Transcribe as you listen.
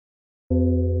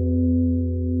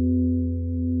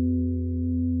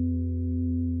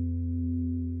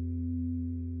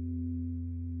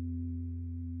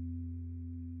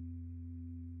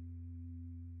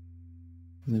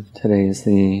Today is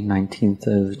the 19th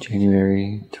of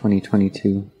January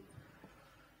 2022,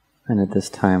 and at this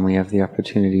time we have the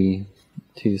opportunity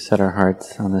to set our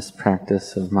hearts on this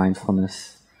practice of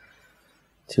mindfulness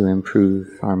to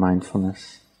improve our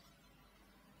mindfulness.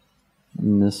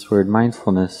 And this word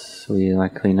mindfulness, we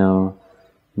likely know,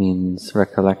 means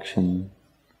recollection,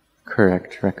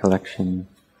 correct recollection,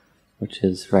 which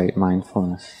is right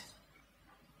mindfulness.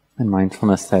 And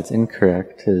mindfulness that's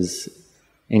incorrect is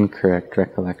incorrect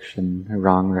recollection,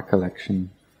 wrong recollection.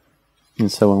 And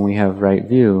so when we have right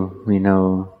view, we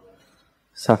know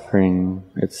suffering,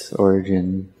 its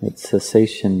origin, its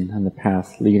cessation, and the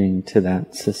path leading to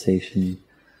that cessation.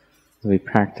 We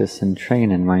practice and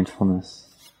train in mindfulness.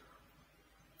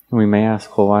 And we may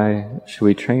ask, well, why should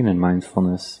we train in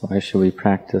mindfulness? Why should we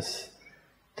practice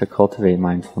to cultivate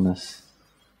mindfulness?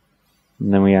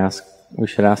 And then we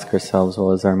should ask ourselves,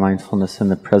 well, is our mindfulness in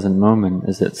the present moment,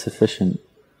 is it sufficient?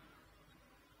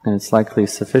 And it's likely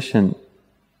sufficient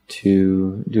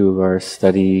to do our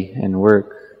study and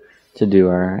work, to do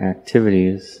our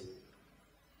activities.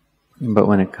 But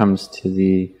when it comes to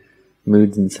the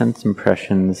moods and sense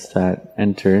impressions that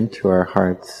enter into our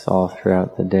hearts all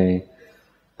throughout the day,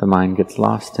 the mind gets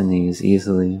lost in these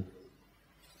easily,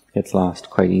 gets lost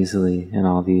quite easily in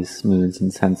all these moods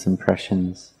and sense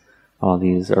impressions, all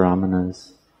these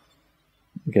aramanas.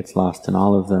 It gets lost in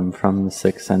all of them from the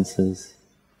six senses.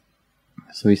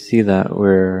 So we see that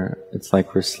it's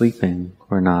like we're sleeping,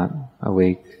 we're not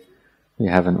awake, we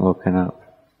haven't woken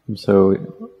up. And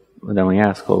so then we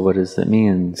ask, well, what does it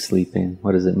mean, sleeping?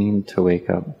 What does it mean to wake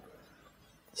up?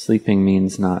 Sleeping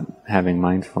means not having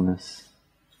mindfulness.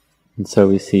 And so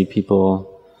we see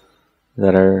people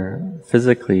that are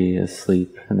physically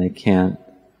asleep and they can't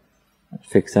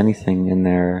fix anything in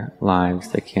their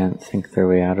lives, they can't think their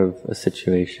way out of a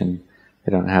situation,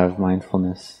 they don't have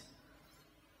mindfulness.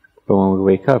 But when we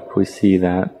wake up, we see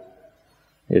that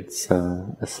it's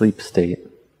a sleep state,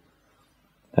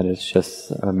 that it's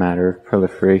just a matter of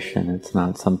proliferation, it's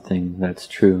not something that's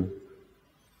true.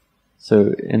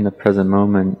 So in the present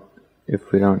moment,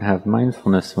 if we don't have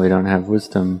mindfulness, we don't have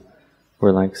wisdom,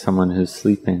 we're like someone who's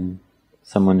sleeping,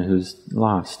 someone who's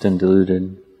lost and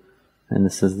deluded, and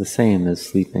this is the same as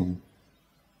sleeping.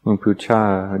 Lumpur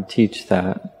Cha would teach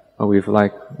that we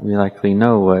likely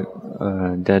know what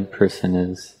a dead person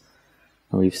is.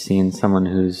 We've seen someone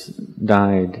who's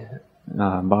died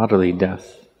bodily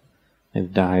death.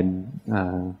 They've died,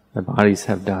 their bodies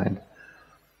have died.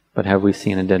 But have we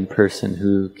seen a dead person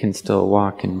who can still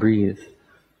walk and breathe?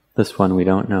 This one we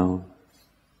don't know.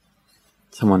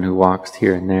 Someone who walks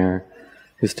here and there,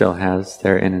 who still has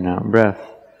their in and out breath,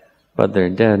 but they're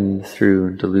dead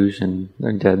through delusion,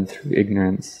 they're dead through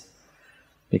ignorance,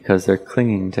 because they're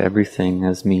clinging to everything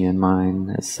as me and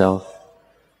mine, as self,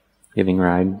 giving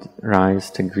rise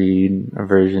to greed,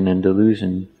 aversion, and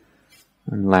delusion,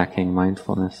 and lacking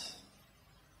mindfulness.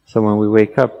 So when we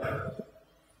wake up,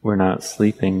 we're not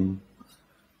sleeping,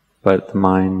 but the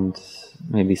mind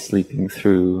may be sleeping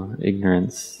through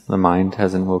ignorance. The mind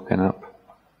hasn't woken up.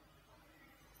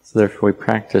 So therefore we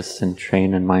practice and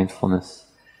train in mindfulness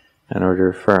in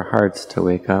order for our hearts to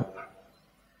wake up.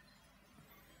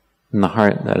 And the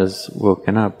heart that is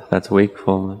woken up, that's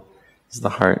wakeful, is the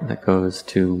heart that goes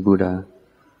to Buddha.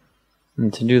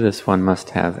 And to do this one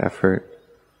must have effort.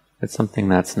 It's something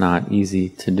that's not easy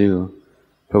to do,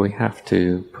 but we have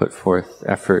to put forth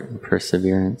effort and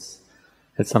perseverance.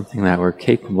 It's something that we're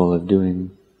capable of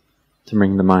doing, to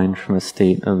bring the mind from a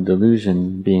state of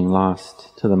delusion, being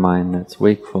lost, to the mind that's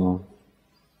wakeful.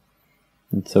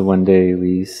 And so one day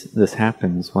this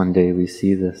happens, one day we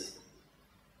see this.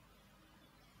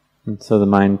 And so the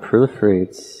mind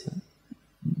proliferates,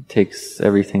 takes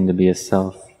everything to be a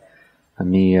self, a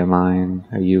me, a mine,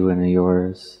 a you, and a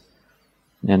yours.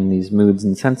 And these moods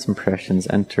and sense impressions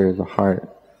enter the heart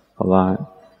a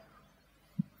lot.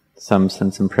 Some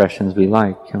sense impressions we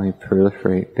like, and we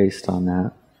proliferate based on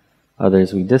that.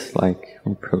 Others we dislike,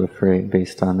 and we proliferate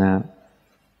based on that.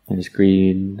 There's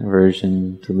greed,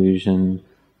 aversion, delusion,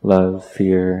 love,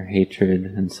 fear, hatred,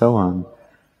 and so on.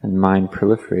 And mind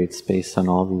proliferates based on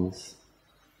all these.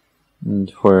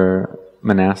 And for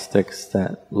monastics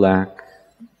that lack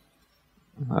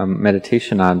a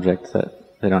meditation object,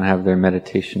 that they don't have their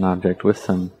meditation object with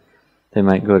them, they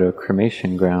might go to a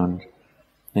cremation ground.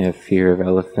 They have fear of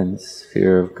elephants,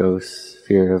 fear of ghosts,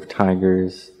 fear of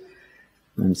tigers,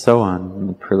 and so on, and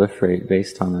they proliferate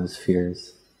based on those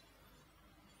fears.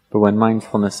 But when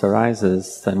mindfulness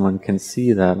arises, then one can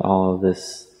see that all of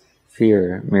this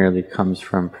fear merely comes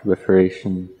from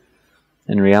proliferation.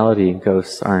 In reality,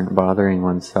 ghosts aren't bothering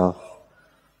oneself.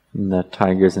 The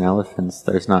tigers and elephants,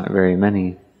 there's not very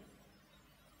many.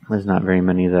 There's not very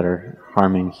many that are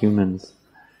harming humans,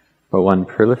 but one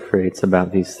proliferates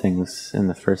about these things in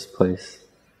the first place,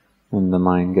 and the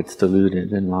mind gets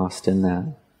deluded and lost in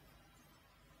that.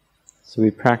 So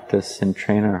we practice and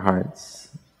train our hearts,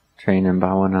 train in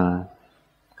bhavana,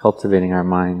 cultivating our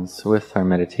minds with our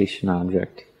meditation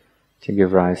object to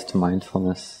give rise to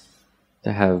mindfulness,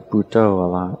 to have bhutto a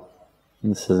lot.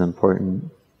 And this is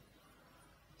important,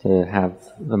 to have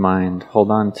the mind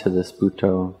hold on to this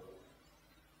bhutto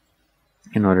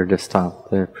in order to stop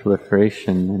the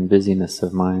proliferation and busyness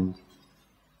of mind.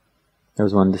 There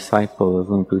was one disciple of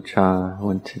Luang Pu Cha who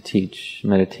went to teach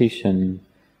meditation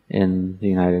in the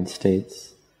United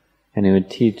States, and he would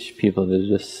teach people to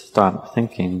just stop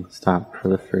thinking, stop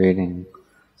proliferating,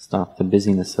 stop the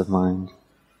busyness of mind.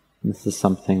 And this is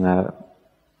something that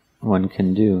one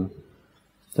can do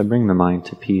to bring the mind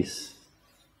to peace.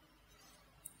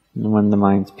 And when the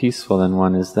mind's peaceful, then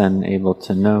one is then able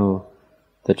to know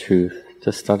the truth,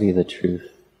 to study the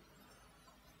truth.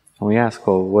 And we ask,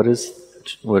 well, what is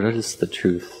the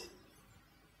truth?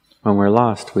 When we're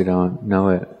lost, we don't know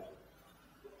it.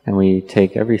 And we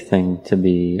take everything to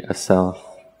be a self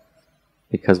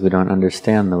because we don't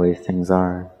understand the way things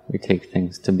are. We take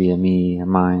things to be a me, a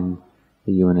mine,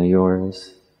 a you and a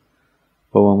yours.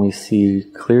 But when we see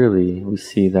clearly, we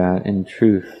see that in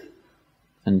truth,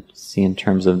 and see in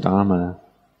terms of Dhamma,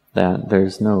 that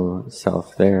there's no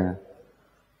self there.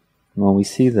 And when we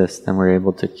see this, then we're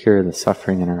able to cure the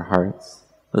suffering in our hearts.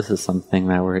 This is something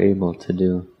that we're able to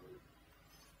do.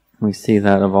 We see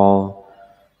that of all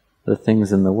the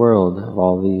things in the world, of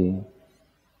all the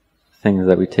things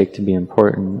that we take to be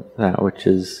important, that which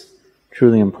is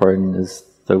truly important is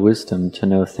the wisdom to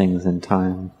know things in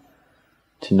time,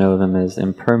 to know them as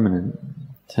impermanent,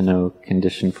 to know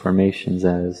conditioned formations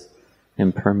as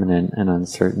impermanent and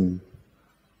uncertain,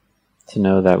 to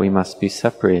know that we must be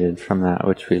separated from that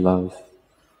which we love,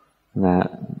 that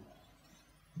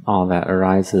all that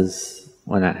arises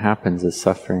when that happens is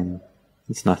suffering.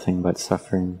 It's nothing but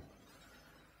suffering.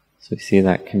 So we see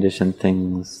that conditioned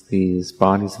things, these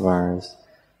bodies of ours,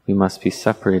 we must be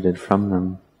separated from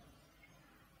them.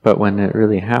 But when it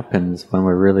really happens, when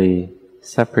we're really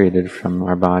separated from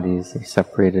our bodies, or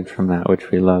separated from that which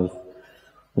we love,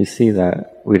 we see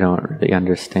that we don't really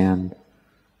understand,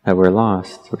 that we're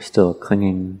lost, we're still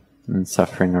clinging, and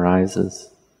suffering arises.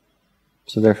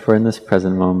 So therefore, in this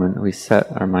present moment, we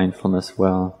set our mindfulness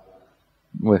well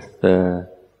with to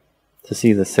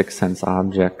see the six sense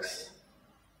objects,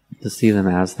 to see them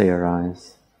as they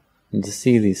arise, and to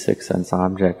see these six sense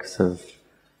objects of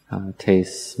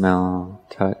taste, smell,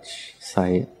 touch,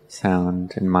 sight,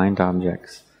 sound, and mind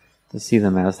objects, to see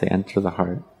them as they enter the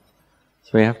heart.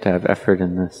 So we have to have effort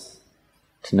in this,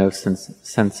 to know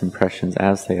sense impressions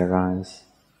as they arise,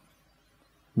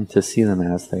 and to see them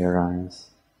as they arise.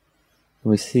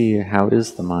 And we see how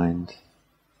is the mind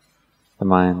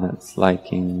that's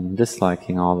liking,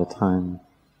 disliking all the time.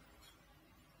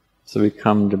 So we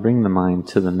come to bring the mind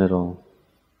to the middle,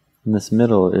 and this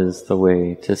middle is the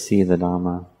way to see the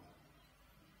Dhamma.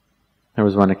 There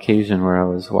was one occasion where I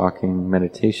was walking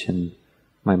meditation,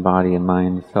 my body and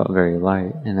mind felt very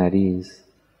light and at ease.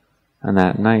 And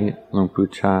that night, Luang Pu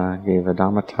Cha gave a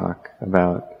Dhamma talk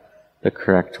about the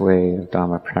correct way of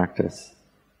Dhamma practice.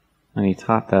 And he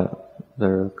taught that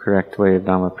the correct way of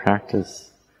Dhamma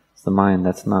practice is the mind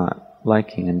that's not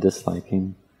liking and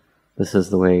disliking. This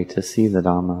is the way to see the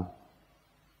Dhamma.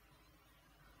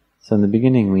 So in the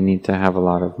beginning, we need to have a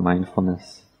lot of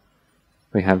mindfulness.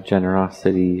 We have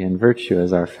generosity and virtue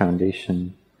as our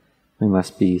foundation. We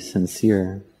must be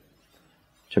sincere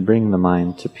to bring the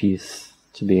mind to peace,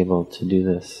 to be able to do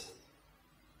this.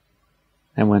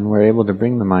 And when we're able to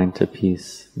bring the mind to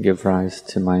peace, give rise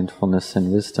to mindfulness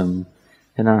and wisdom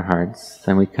in our hearts,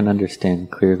 then we can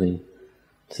understand clearly,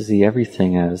 to see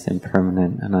everything as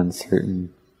impermanent and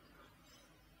uncertain.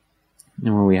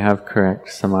 And when we have correct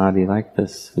samadhi like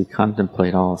this, we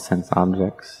contemplate all sense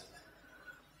objects.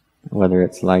 Whether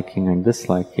it's liking or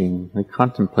disliking, we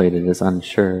contemplate it as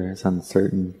unsure, as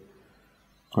uncertain,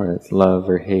 or it's love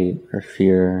or hate or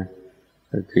fear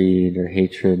or greed or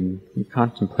hatred. We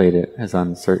contemplate it as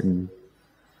uncertain.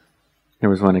 There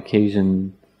was one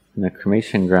occasion in the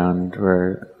cremation ground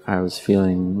where I was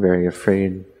feeling very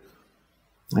afraid.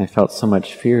 I felt so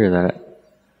much fear that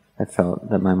I felt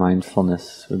that my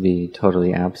mindfulness would be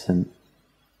totally absent.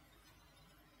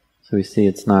 So we see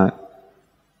it's not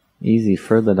easy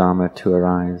for the Dhamma to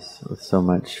arise with so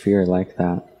much fear like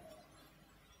that.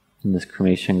 In this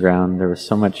cremation ground, there was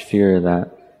so much fear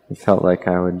that it felt like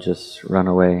I would just run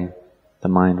away. The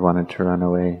mind wanted to run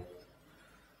away.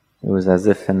 It was as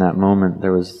if in that moment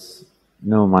there was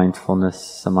no mindfulness,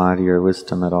 samadhi, or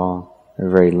wisdom at all, or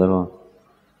very little.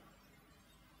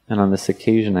 And on this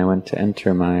occasion I went to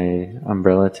enter my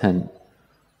umbrella tent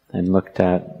and looked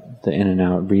at the in and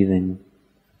out breathing.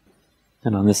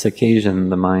 And on this occasion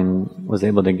the mind was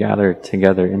able to gather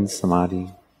together in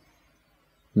samadhi.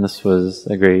 And this was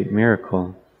a great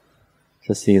miracle,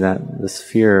 to see that this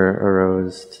fear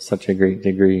arose to such a great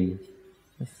degree,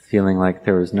 feeling like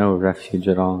there was no refuge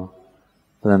at all.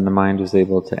 But then the mind was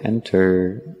able to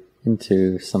enter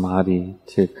into samadhi,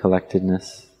 to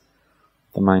collectedness.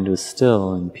 The mind was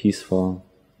still and peaceful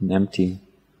and empty.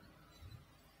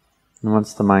 And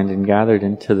once the mind had gathered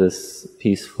into this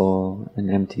peaceful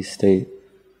and empty state,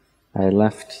 I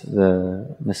left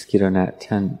the mosquito net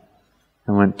tent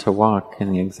and went to walk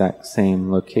in the exact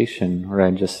same location where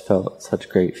I just felt such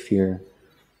great fear.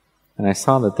 And I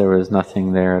saw that there was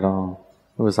nothing there at all.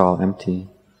 It was all empty.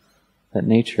 That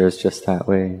nature is just that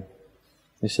way.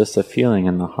 It's just a feeling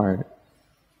in the heart.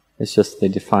 It's just the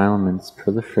defilements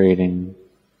proliferating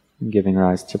and giving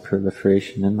rise to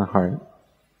proliferation in the heart.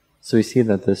 So we see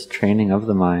that this training of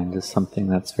the mind is something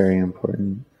that's very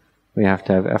important. We have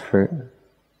to have effort.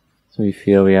 So we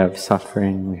feel we have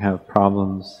suffering, we have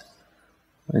problems.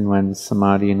 And when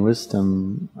samadhi and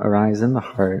wisdom arise in the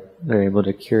heart, they're able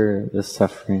to cure this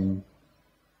suffering.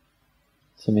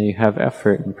 So may you have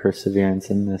effort and perseverance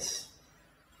in this,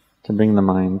 to bring the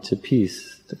mind to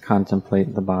peace, to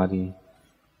contemplate the body,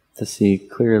 to see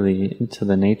clearly into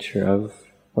the nature of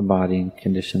the body and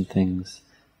conditioned things,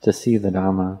 to see the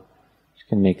Dhamma, which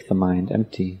can make the mind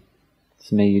empty.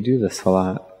 So may you do this a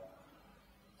lot.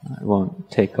 It won't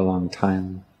take a long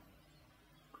time.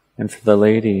 And for the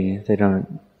lady, they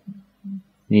don't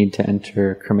need to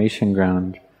enter cremation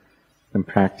ground and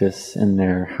practice in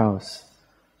their house,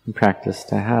 and practice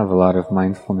to have a lot of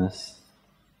mindfulness.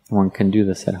 One can do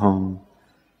this at home,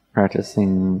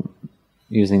 practicing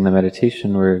using the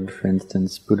meditation word, for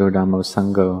instance, Buddho Dhammo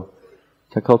Sangho,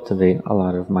 to cultivate a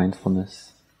lot of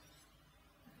mindfulness.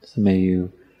 So may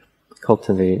you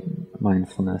cultivate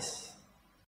mindfulness